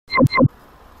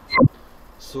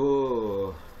So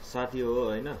साथी हो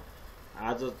हैन,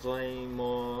 आज चाहिँ म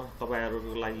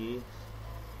तपाईहरुको लागि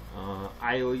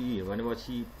I.O.E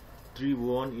भनेपछि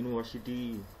त्रिभुवन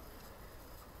युनिभर्सिटीमा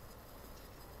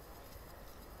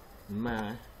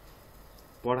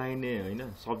पढाइने हैन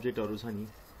सब्जेक्टहरु छ नि,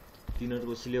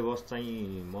 तिनीहरुको सिलेबस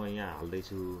चाहिँ म यहाँ हाल्दै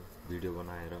छु भिडियो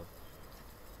बनाएर।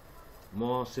 म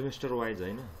सेमेस्टर वाइज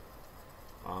हैन,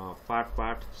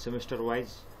 पार्ट सेमेस्टर वाइज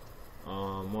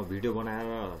म भिडियो बनाएर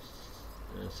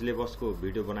सिलेबसको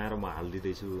भिडियो बनाएर म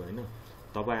हाल्दिदै छु हैन।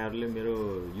 तपाईहरुले मेरो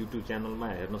युट्युब च्यानलमा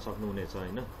हेर्न सक्नुहुनेछ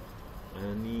हैन।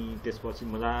 अनि त्यसपछि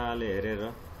मजाले हेरेर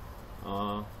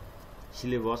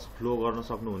सिलेबस फ्लो गर्न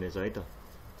सक्नुहुनेछ है त।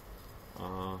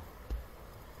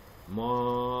 म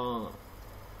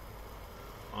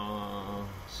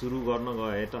सुरु गर्न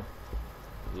गए त।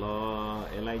 ल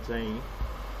यसलाई चाहिँ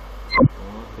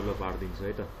ठुलो पार्दिन्छु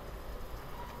है त।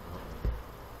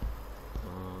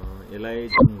 यसलाई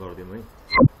जुम गर्दिम है।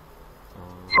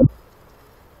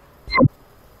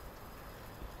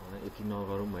 यति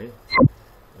नगरौँ है,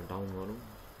 डाउन गरौँ,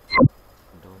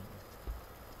 डाउन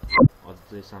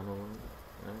अझै सानो गरौँ,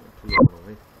 ठुलो गरौँ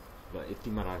है। ल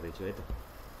यतिमा राख्दैछु है त।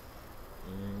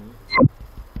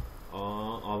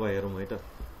 अब हेरौँ है त।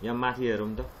 यहाँ माथि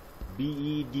हेरौँ त,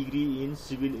 BE degree in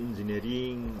civil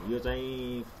engineering. यो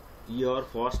चाहिँ इयर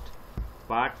फर्स्ट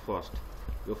पार्ट फर्स्ट,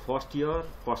 यो फर्स्ट इयर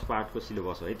फर्स्ट पार्टको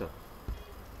सिलेबस हो है त।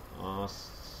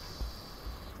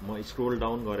 म स्क्रोल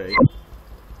डाउन गरे है।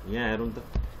 यहाँ हेरौँ त,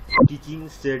 टिचिङ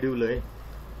शेड्युल है।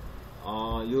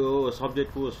 यो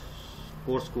सब्जेक्टको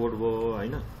कोर्स कोड भयो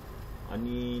हैन।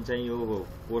 अनि चाहिँ यो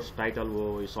कोर्स टाइटल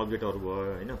भयो, यो सब्जेक्टहरु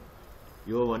भयो हैन।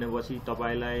 यो भनेपछि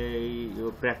तपाईलाई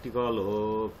यो प्र्याक्टिकल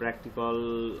हो, प्र्याक्टिकल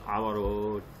आवर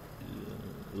हो,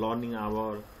 लर्निङ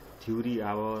आवर, थ्योरी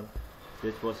आवर।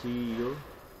 त्यसपछि यो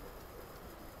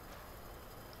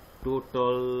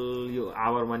टोटल यो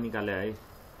आवरमा निकाले है,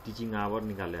 टिचिङ आवर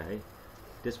निकाले है।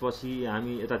 त्यसपछि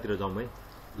हामी यतातिर जाउँ है।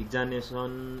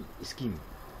 एक्जामिनेसन स्किम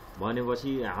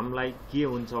भनेपछि हामीलाई के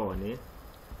हुन्छ भने,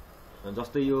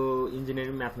 जस्तै यो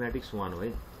इन्जिनियरिङ म्याथमेटिक्स 1 हो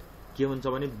है। के हुन्छ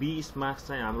भने 20 मार्क्स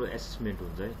चाहिँ हाम्रो एसेसमेन्ट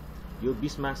हुन्छ है। यो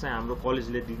 20 मार्क्स चाहिँ हाम्रो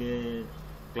कलेजले दिने,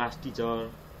 क्लास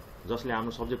टिचर जसले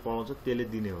हाम्रो सब्जेक्ट पढाउँछ त्यसले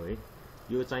दिने हो है।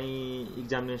 यो चाहिँ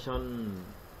एक्जामिनेसन,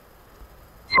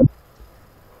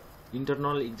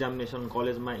 इन्टरनल एक्जामिनेसन,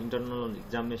 कलेजमा इन्टरनल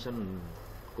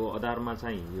एक्जामिनेसनको आधारमा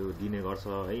चाहिँ यो दिने गर्छ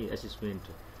है एसेसमेन्ट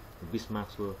 20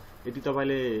 मार्क्सको। यदि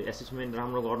तपाईले एसेसमेन्ट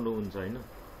राम्रो गर्नुहुन्छ हैन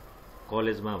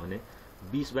कलेजमा भने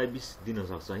 20/20 दिन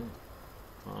सक्छ है।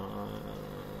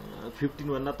 15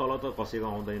 भन्दा तल त कसैको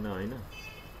आउँदैन हैन।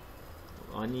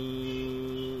 अनि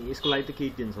यसको लागि त केही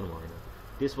टेन्सन भएन।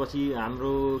 त्यसपछि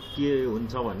हाम्रो के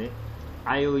हुन्छ भने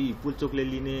I.O.E पुल्चोकले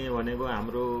लिने भनेको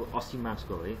हाम्रो 80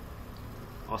 मार्क्सको है।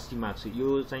 80 मार्क्स यो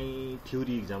चाहिँ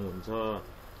थ्योरी एक्जाम हुन्छ।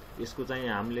 यसको चाहिँ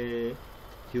हामीले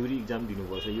थ्योरी एक्जाम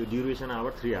दिनुपर्छ। यो ड्युरेसन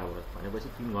आवर 3 आवर भनेपछि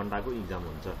 3 घण्टाको एक्जाम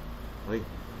हुन्छ है।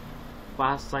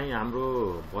 पास चाहिँ हाम्रो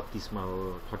 32 मा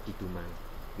हो, 32 मा।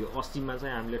 यो 80 मा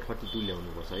चाहिँ हामीले 32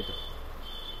 ल्याउनुपर्छ है त।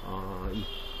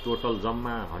 टोटल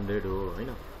जम्मा 100 हो हैन।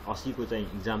 80 को चाहिँ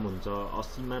एक्जाम हुन्छ।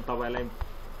 80 मा तपाईलाई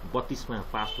 32 मा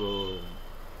पास हो,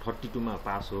 32 मा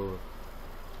पास हो।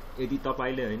 यदि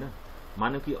तपाईले हैन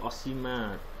मानौ कि 80 मा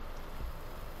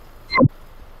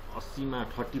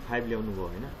 35 ल्याउनु भयो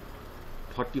हैन।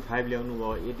 35 ल्याउनु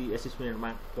भयो, यदि एसेसमेन्टमा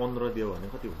 15 दियो भने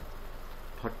कति भयो?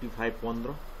 35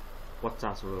 15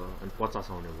 50 हो। अनि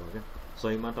 50 आउने भयो क्या।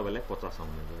 100 मा तपाईलाई 50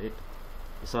 आउने भयो है।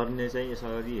 यसरी नै चाहिँ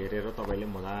यसरी हेरेर तपाईले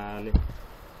मजाले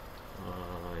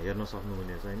हेर्न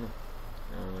सक्नुहुनेछ हैन।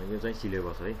 यो चाहिँ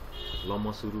सिलेबस है। ल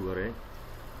म सुरु गरे है।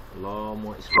 ल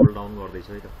म स्क्रोल डाउन गर्दै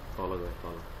छु है त। तल गए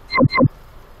तल।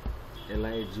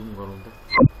 यसलाई जुम गरौँ त।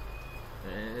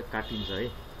 काटिन्छ है।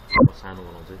 म सानो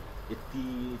बनाउँछु है। यति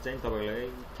चाहिँ तपाईलाई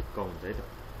ठिक्क हुन्छ है त।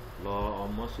 ल अब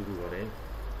म सुरु गरे है।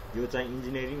 यो चाहिँ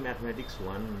इन्जिनियरिङ म्याथमेटिक्स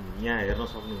 1 यहाँ हेर्न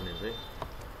सक्नुहुनेछ है।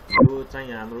 यो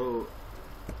चाहिँ हाम्रो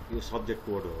यो सब्जेक्ट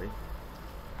कोड हो है।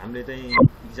 हामीले चाहिँ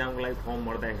एक्जामको लागि फर्म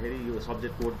भर्दाखेरि यो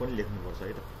सब्जेक्ट कोड पनि लेख्नुपर्छ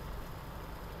है त।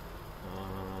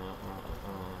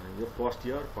 यो फर्स्ट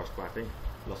इयर फर्स्ट पार्ट है।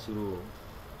 ल सुरु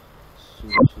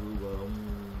गरौँ।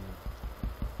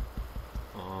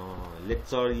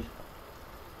 लेक्चर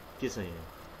के छ यहाँ?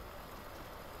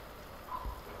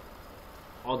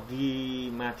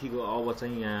 अघि माथिको अब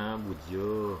चाहिँ यहाँ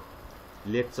बुझ्यो।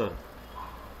 लेक्चर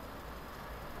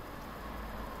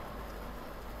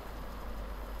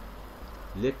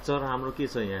हाम्रो के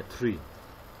छ यहाँ? 3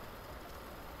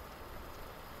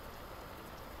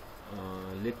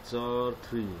 लेक्चर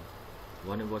 3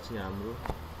 भनेपछि हाम्रो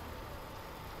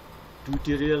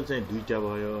ट्युटोरियल चाहिँ 2टा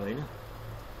भयो हैन।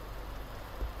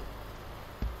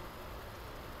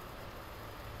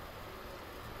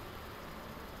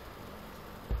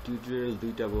 ट्युटोरियल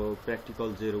 2टा भयो प्र्याक्टिकल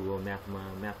 0 भयो म्याथमा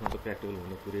त प्र्याक्टिकल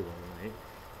हुने कुरै भएन है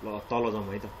ल तल जाउँ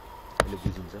है त अहिले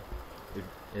बुझिन्छ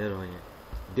हेर यहाँ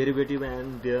derivative and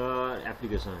there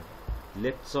application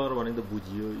lecture भनेको त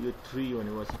बुझियो यो 3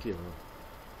 भनेपछि के हो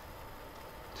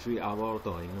 3 आवर त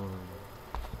होइन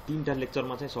 3टा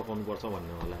लेक्चरमा चाहिँ सकाउनु पर्छ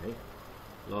भन्ने होला है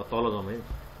ल तल जाउँ है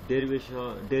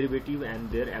डेरिभेटिभ एन्ड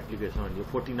देयर एप्लिकेसन यो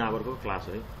 14 आवरको क्लास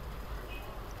है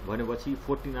भनेपछि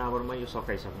 14 आवरमा यो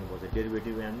सकाइसक्नुपर्छ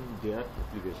डेरिभेटिभ एन्ड देयर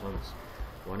एप्लिकेसन्स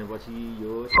भनेपछि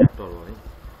यो च्याप्टर हो है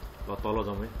ल तल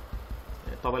जाउँ है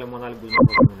तपाईले मजाले बुझ्न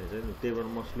सक्नुहुनेछ नि त्यही भएर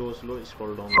म स्लो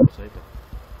स्क्रल डाउन गर्छु है त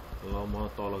ल म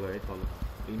तल गएँ तल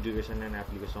integration and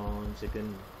application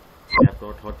second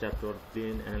chapter third chapter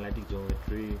plain analytic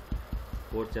geometry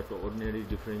fourth chapter ordinary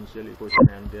differential equation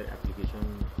and there application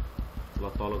ल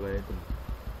तल गएँ त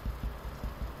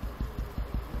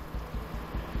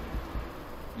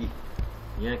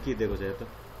यहाँ के दिएको छ त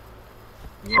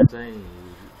यहाँ चाहिँ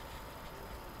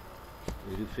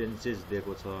रिफरेन्सेस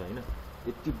दिएको छ हैन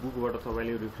यति बुकबाट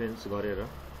तपाईले रिफरेन्स गरेर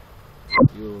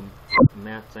यो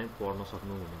म्याथ चाहिँ पढ्न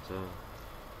सक्नुहुन्छ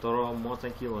तर म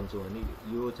चाहिँ के भन्छु भने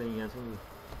यो चाहिँ यहाँ चाहिँ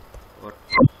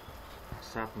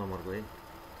 7 नम्बरको है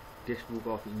text book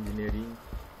of engineering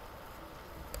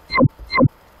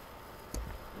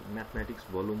mathematics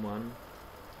volume 1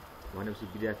 भनेपछि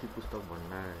विद्यार्थी पुस्तक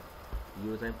भण्डार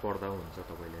यो चाहिँ पढ्दा हुन्छ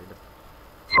तपाईले है त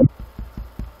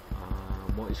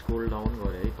म स्क्रोल डाउन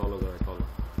गरे है तल गए तल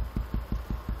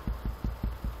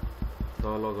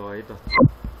गए त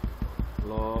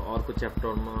ल अर्को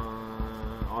च्याप्टरमा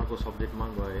अर्को सब्जेक्टमा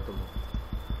गए त म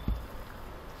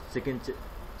सेकेन्ड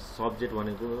सब्जेक्ट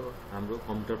भनेको हाम्रो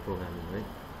कम्प्युटर प्रोग्रामिङ है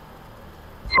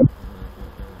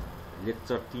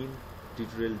लेक्चर 3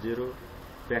 ट्युटोरियल 0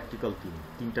 प्र्याक्टिकल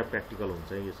 3टा प्र्याक्टिकल हुन्छ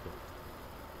है यसको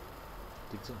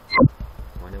ठीक छ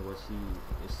भनेपछि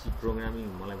सी प्रोग्रामिङ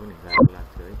मलाई पनि गाह्रो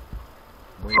लाग्थ्यो है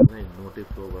मैले चाहिँ नोटै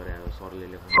फ्लो गरे अब सरले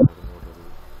लेख्नुभएको नोटहरू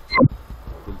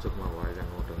फुलचोकमा भएका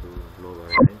नोटहरू फ्लो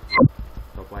गरे है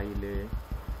तपाईले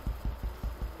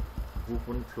बुक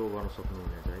पनि फ्लो गर्न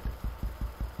सक्नुहुनेछ है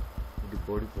यदि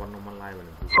बढी पढ्न मन लाग्यो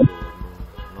भने बुक फ्लो गर्नु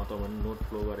न त भने नोट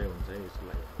फ्लो गरे हुन्छ है यसको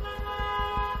लागि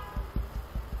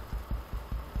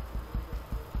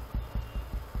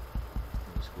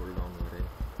स्क्रोल डाउन गरे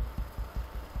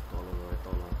तल गए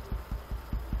तल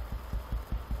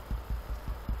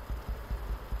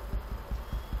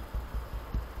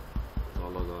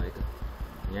गए त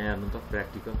यहाँ हेर्नु त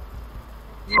प्र्याक्टिकल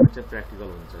यहाँ चाहिँ प्र्याक्टिकल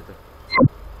हुन्छ त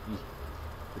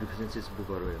रिफरेन्सेस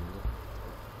बुकहरू हेर्नु त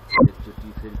एकचोटि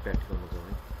फेरि प्र्याक्टिकलमा जाउँ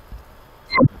है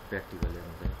प्र्याक्टिकल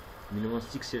हेर्नु त minimum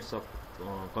 6 sets of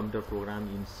computer program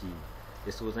in C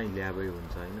यसको चाहिँ ल्याबै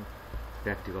हुन्छ हैन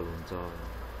प्र्याक्टिकल हुन्छ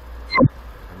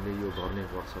हामीले यो गर्नै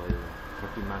पर्छ यो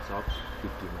 30 मार्क्स अफ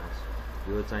 50 मार्क्स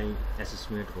यो चाहिँ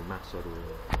एसेसमेन्टको मार्क्सहरू हो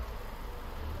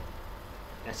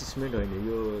एसेसमेन्ट होइन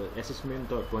यो एसेसमेन्ट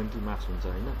त 20 मार्क्स हुन्छ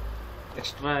हैन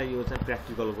एक्स्ट्रा यो चाहिँ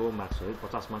प्र्याक्टिकलको मार्क्स हो है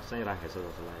 50 मार्क्स चाहिँ राखेछ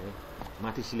जस्तो लाग्यो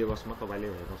माथि सिलेबसमा तपाईले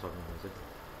हेर्न सक्नुहुन्छ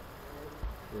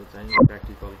यो चाहिँ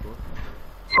प्र्याक्टिकलको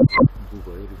बुक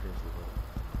हो रिफरेन्स बुक हो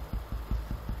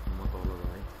म तल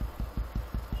गएँ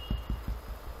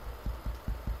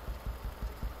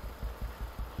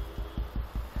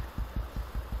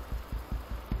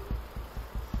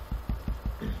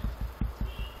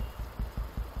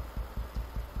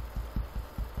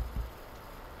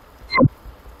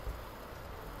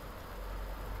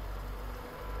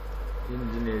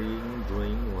इन्जिनियरिङ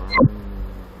ड्रइङ 1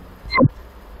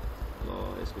 ल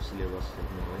यसको सिलेबस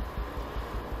हेर्नु है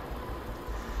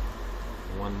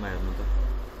 1 मा हेर्नु त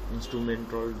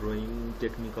instrumental drawing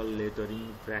technical लेटरिङ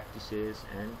practices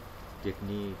and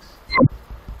techniques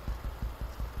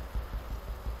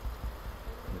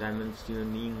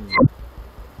डाइमेन्सनिङ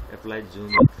applied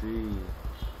geometry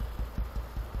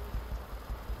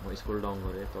म स्क्रोल डाउन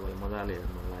गरे तपाईले मजाले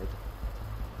हेर्नु होला है त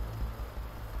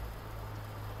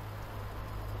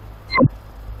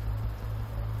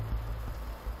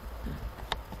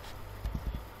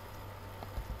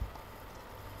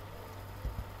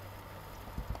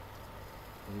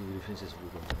references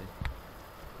book हो है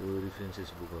यो references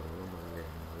book हो मजाले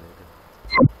हेर्नु होला है त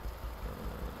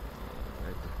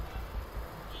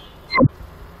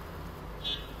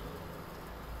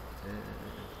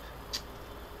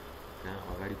कहाँ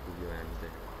अगाडि पुग्यो हामी त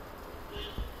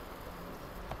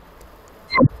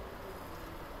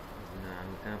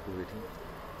हामी कहाँ पुगेको थियौँ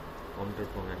कम्प्युटर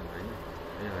प्रोग्रामिङ हैन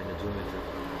ए हैन जियोमेट्री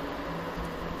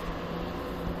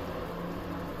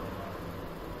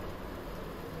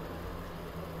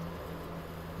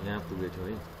यहाँ पुगेको थियो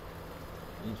है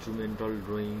इन्स्ट्रुमेन्टल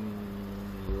ड्रइङ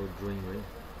यो ड्रइङ है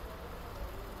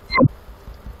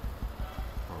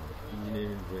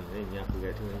इन्जिनियरिङ ड्रइङ है यहाँ पुगेको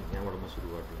गरेको थियौँ यहाँबाट म सुरु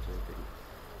गरिदिन्छु फेरि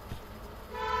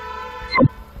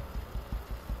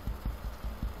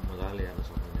मजाले हेर्न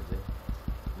सक्नुहुनेछ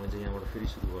म चाहिँ यहाँबाट फेरि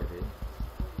सुरु गर्दै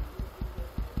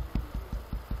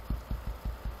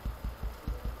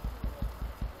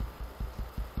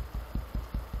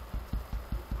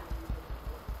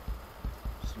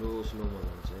स्लोमा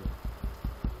जान्छ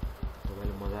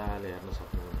तपाईले मजाले हेर्न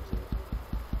सक्नुहुनेछ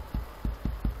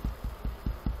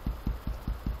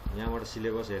यहाँबाट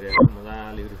सिलेबस हेरेर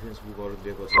मजाले रेफरेन्स बुकहरु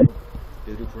दिएको छ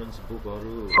त्यो रेफरेन्स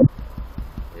बुकहरु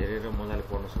हेरेर मजाले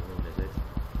पढ्न सक्नुहुनेछ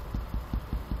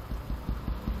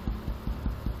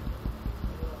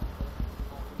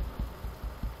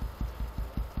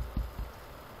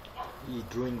यी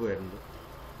ड्रइङको हेर्नु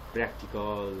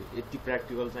प्र्याक्टिकल यति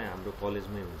प्र्याक्टिकल चाहिँ हाम्रो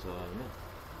कलेजमै हुन्छ हैन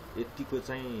यतिको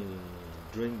चाहिँ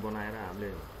ड्रइङ बनाएर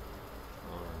हामीले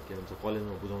के भन्छ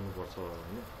कलेजमा बुझाउनु पर्छ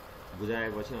हैन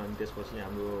बुझाएपछि अनि त्यसपछि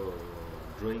हाम्रो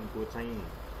ड्रइङको चाहिँ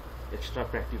एक्स्ट्रा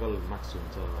प्र्याक्टिकल मार्क्स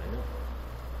हुन्छ हैन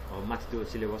अब माथि त्यो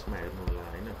सिलेबसमा हेर्नु होला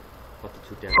हैन कति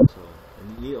छुट्याएको छ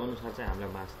अनि यही अनुसार चाहिँ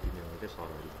हामीलाई मार्क्स दिने हो के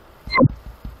सरहरुले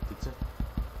ठीक छ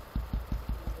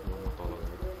म तल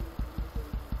गए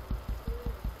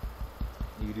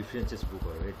यी रेफरेन्सेस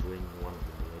बुकहरु है ड्रइङ 1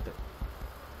 है त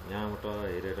यहाँबाट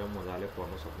हेरेर मजाले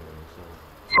पढ्न सक्नुहुन्छ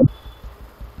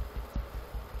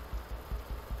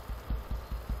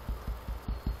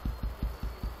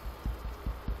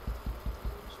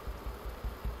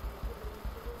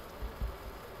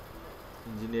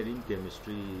इन्जिनियरिङ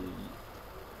केमिस्ट्री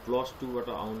प्लस 2 बाट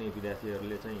आउने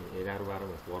विद्यार्थीहरुले चाहिँ 11 12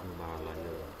 मा पढ्नु होला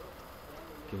यो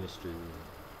केमिस्ट्री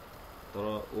तर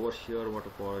ओभरसियर बाट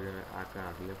पढेर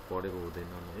आकाहरुले पढेको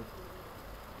हुँदैनन् है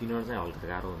तिनीहरु चाहिँ हल्का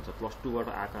गाह्रो हुन्छ प्लस 2 बाट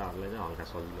आकाहरुलाई चाहिँ हल्का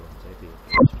सजिलो हुन्छ है त्यो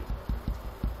केमिस्ट्री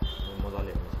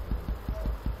मजाले हेर्न सक्नुहुन्छ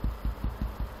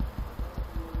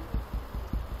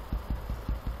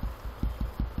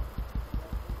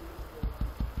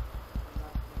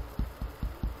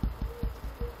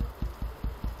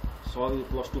सबै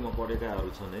प्लस 2 मा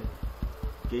पढेकाहरु छन् है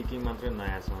केही मात्र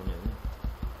नयाँ छन् हैन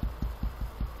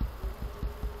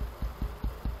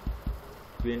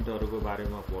पेन्टहरुको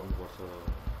बारेमा पढ्नु पर्छ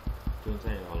त्यो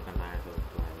चाहिँ हल्का नयाँ छ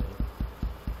जस्तो लाग्यो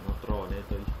नत्र भने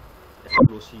त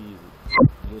एक्सप्लोसिभ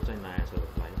यो चाहिँ नयाँ छ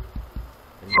जस्तो लाग्यो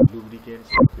अनि लुब्रिकेन्ट्स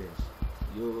पेन्ट्स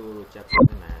यो च्याप्टर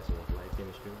चाहिँ नयाँ छ जस्तो लाग्यो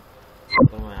केमिस्ट्रीमा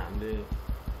तर हामीले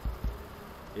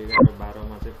 11 12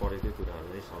 मा चाहिँ पढेकै कुराहरु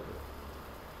चाहिँ सक्यो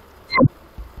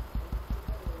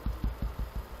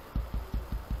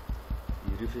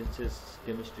रेफरेन्सेस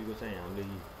केमिस्ट्रीको चाहिँ हामीले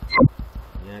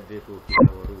यहाँ दिएको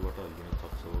किताबहरुबाट लिन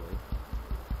सक्छौं है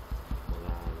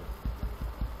मजाले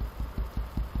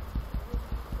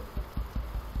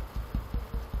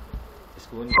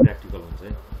यसको पनि प्र्याक्टिकल हुन्छ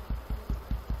है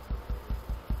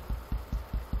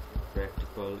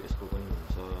प्र्याक्टिकल यसको पनि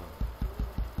हुन्छ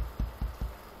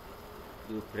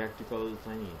यो प्र्याक्टिकल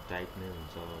चाहिँ टाइप नै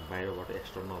हुन्छ बाहिरबाट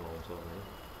एक्सटर्नल आउँछ है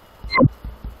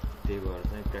त्यही भएर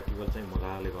चाहिँ प्र्याक्टिकल चाहिँ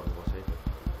मजाले गर्नुपर्छ है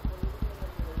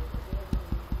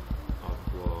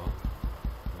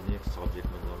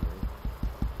सब्जेक्टमा जाउँ है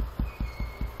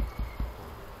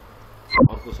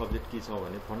अर्को सब्जेक्ट के छ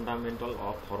भने fundamental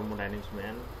of thermodynamics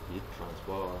and heat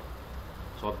transfer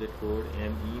subject code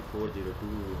ME402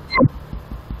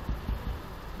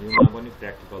 योमा पनि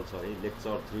प्र्याक्टिकल छ है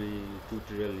लेक्चर 3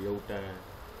 ट्युटोरियल एउटा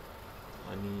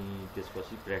अनि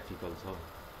त्यसपछि प्र्याक्टिकल छ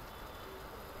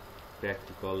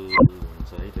प्र्याक्टिकल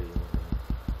हुन्छ है त्यो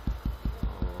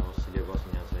सिलेबस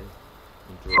यहाँ छ है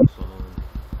इन्ट्रोडक्सन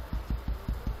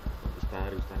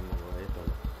विस्तार में गए तब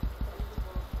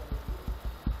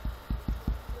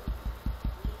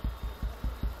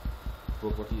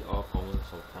property of common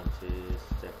substances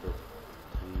chapter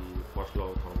 3 first law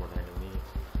of thermodynamics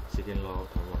second law of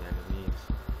thermodynamics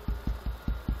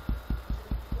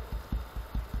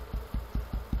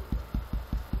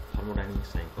thermodynamic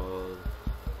cycle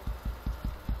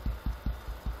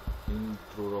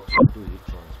introduction to heat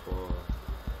transfer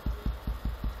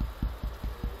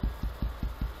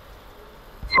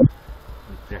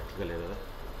practical हेरेर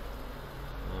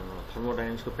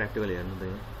थर्मोडायनामिक्स को प्र्याक्टिकल हेर्नु त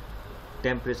यहाँ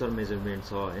टेम्परेचर मेजरमेन्ट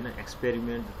छ हैन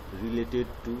experiment related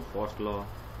to first law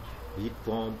hit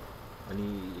pump अनि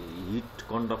hit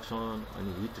conduction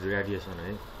अनि hit radiation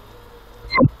है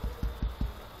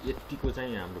यतिको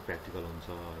चाहिँ हाम्रो प्र्याक्टिकल हुन्छ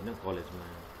हैन कलेजमा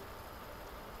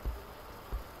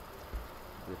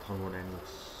यो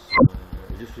थर्मोडायनामिक्स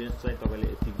रेफरेन्स चाहिँ तपाईले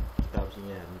यति किताब चाहिँ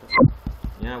यहाँ हेर्नु त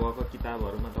यहाँ भएको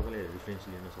किताबहरुमा तपाईले रेफरेन्स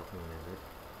लिन सक्नुहुनेछ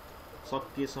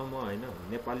सकेसम्म हैन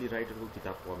नेपाली राइटरको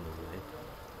किताब पढ्नु होला है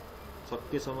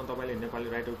सकेसम्म तपाईले नेपाली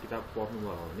राइटरको किताब पढ्नु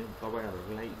भयो भने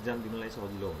तपाईहरुलाई एक्जाम दिनलाई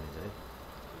सजिलो हुनेछ है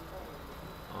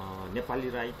नेपाली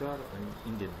राइटर अनि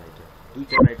इन्डियन राइटर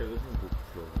दुईटा राइटरको चाहिँ बुक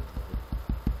फ्लो गर्छ।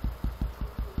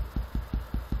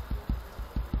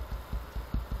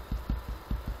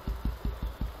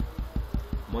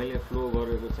 मैले फ्लो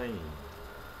गरेको चाहिँ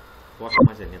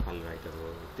फर्स्टमा चाहिँ नेपाली राइटर हो,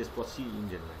 त्यसपछि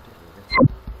इन्डियन राइटर हो क्या।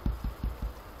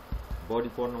 बढी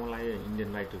पढ्न मलाई इन्डियन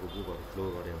राइटरको बुकहरू फ्लो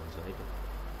गरे हुन्छ है त।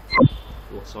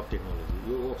 वर्कसप टेक्नोलोजी,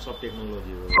 यो वर्कसप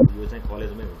टेक्नोलोजी हो, यो चाहिँ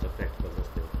कलेजमै हुन्छ प्र्याक्टिकल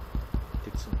जस्तै हो।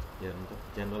 ठिक छ, हेर्नु त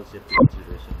जेनरल सेफ्टी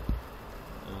कन्सिडरेसन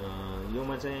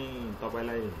योमा चाहिँ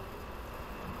तपाईँलाई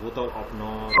बोतल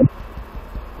ओपनर,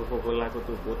 कोकाकोलाको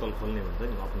त्यो बोतल खोल्ने हुन्छ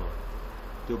नि ओपनर,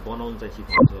 त्यो बनाउनु चाहिँ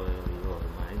सिकाउँछ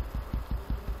योहरूमा है।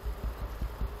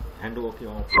 ह्यान्ड वर्किङ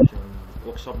अपरेसन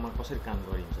वर्कसपमा कसरी काम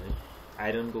गरिन्छ है,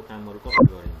 आइरनको कामहरू कसरी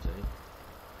गरिन्छ है,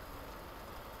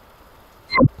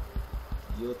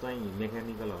 यो चाहिँ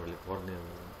मेकानिकलहरूले पढ्ने हो।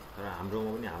 तर हाम्रोमा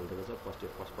पनि हालिदिएको छ फर्स्ट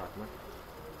इयर फर्स्ट पार्टमा।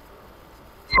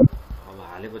 अब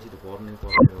हालेपछि त पढ्नै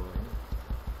पर्ने हो होइन,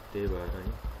 त्यही भएर है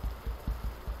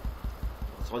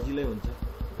सजिलै हुन्छ,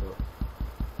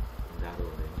 गाह्रो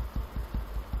हुँदैन।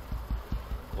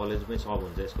 कलेजमै सब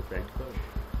हुन्छ यसको प्र्याक्टिकल,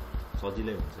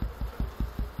 सजिलै हुन्छ।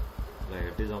 ल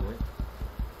हेर्दै जाउँ है।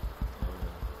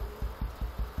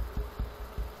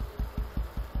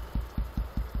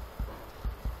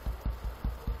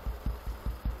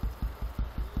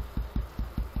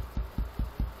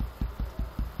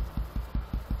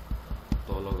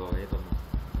 तल गयो है त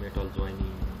मेटल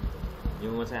जोइनिङ,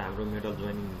 योमा चाहिँ हाम्रो मेटल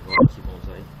जोइनिङ गर्न सिकाउँछ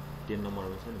है। 10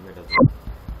 नम्बरमा छ नि मेटल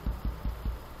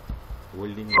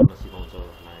वेल्डिङ गर्न सिकाउँछ है।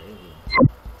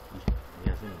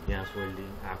 यहाँ चाहिँ gas welding,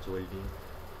 arch welding,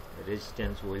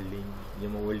 resistance welding,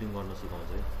 योमा वेल्डिङ गर्न सिकाउँछ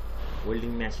है।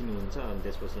 वेल्डिङ मेसिन हुन्छ अनि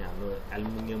त्यसपछि हाम्रो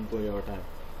एल्युमिनियमको एउटा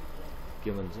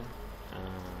के भन्छ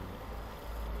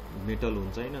मेटल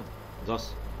हुन्छ होइन,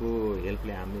 जसको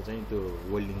हेल्पले हामीले चाहिँ त्यो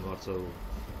वेल्डिङ गर्छौँ।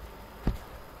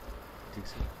 ठिक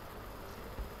छ,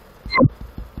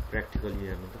 प्र्याक्टिकली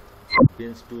हेर्नु त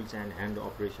bench tools and hand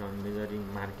operation, measuring,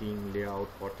 marking, layout,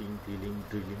 cutting, feeling,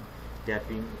 drilling,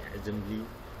 tapping, assembly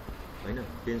होइन।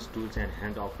 Bench tools and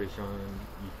hand operation,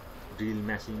 drill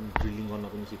machine, drilling गर्न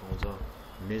पनि सिकाउँछ।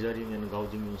 मेजरिङ एन्ड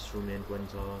गाउजिङ इन्स्ट्रुमेन्ट पनि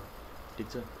छ। ठिक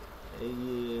छ, यही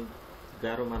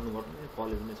गाह्रो मान्नु पर्दैन,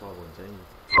 कलेजमै सब हुन्छ है,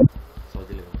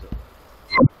 सजिलै हुन्छ।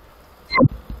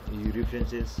 यो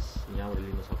रिफरेन्सेस यहाँबाट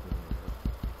लिन सक्नुहुन्छ।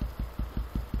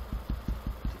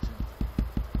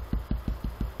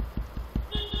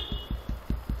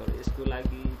 यसको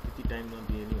लागि त्यति टाइम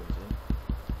नदिए नि हुन्छ,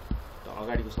 त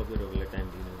अगाडिको सब्जेक्टहरूलाई टाइम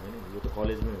दिनु होइन। यो त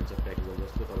कलेजमै हुन्छ प्र्याक्टिकल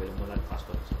जस्तो, तपाईँले मजाले पास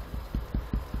गर्न सक्नुहुन्छ।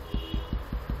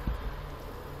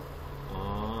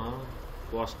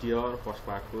 फर्स्ट इयर फर्स्ट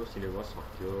पार्टको सिलेबस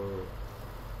सक्यो।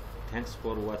 Thanks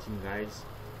for watching guys,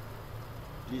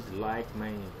 please like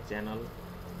my channel,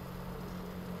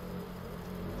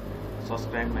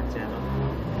 subscribe my channel.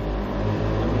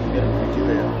 अनि मेरो भिडियो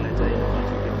हेर्नलाई चाहिँ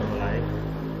मलाई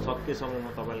सकेसम्म म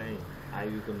तपाईँलाई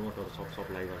आइयुको नोटहरू सब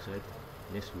सप्लाई गर्छु है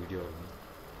नेक्स्ट भिडियोहरूमा।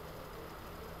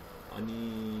 अनि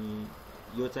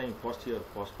यो चाहिँ फर्स्ट इयर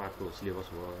फर्स्ट पार्टको सिलेबस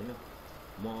भयो होइन।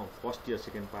 म first year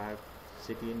second part,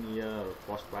 second year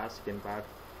first part second part,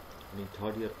 अनि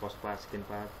third year first part second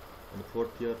part, अनि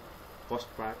fourth year first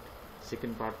part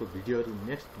second पार्टको भिडियोहरू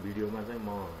नेक्स्ट भिडियोमा चाहिँ म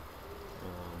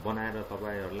बनाएर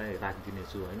तपाईँहरूलाई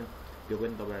राखिदिनेछु होइन। त्यो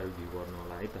पनि तपाईँहरू भ्यू गर्नु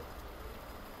होला है त।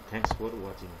 Thanks for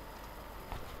watching.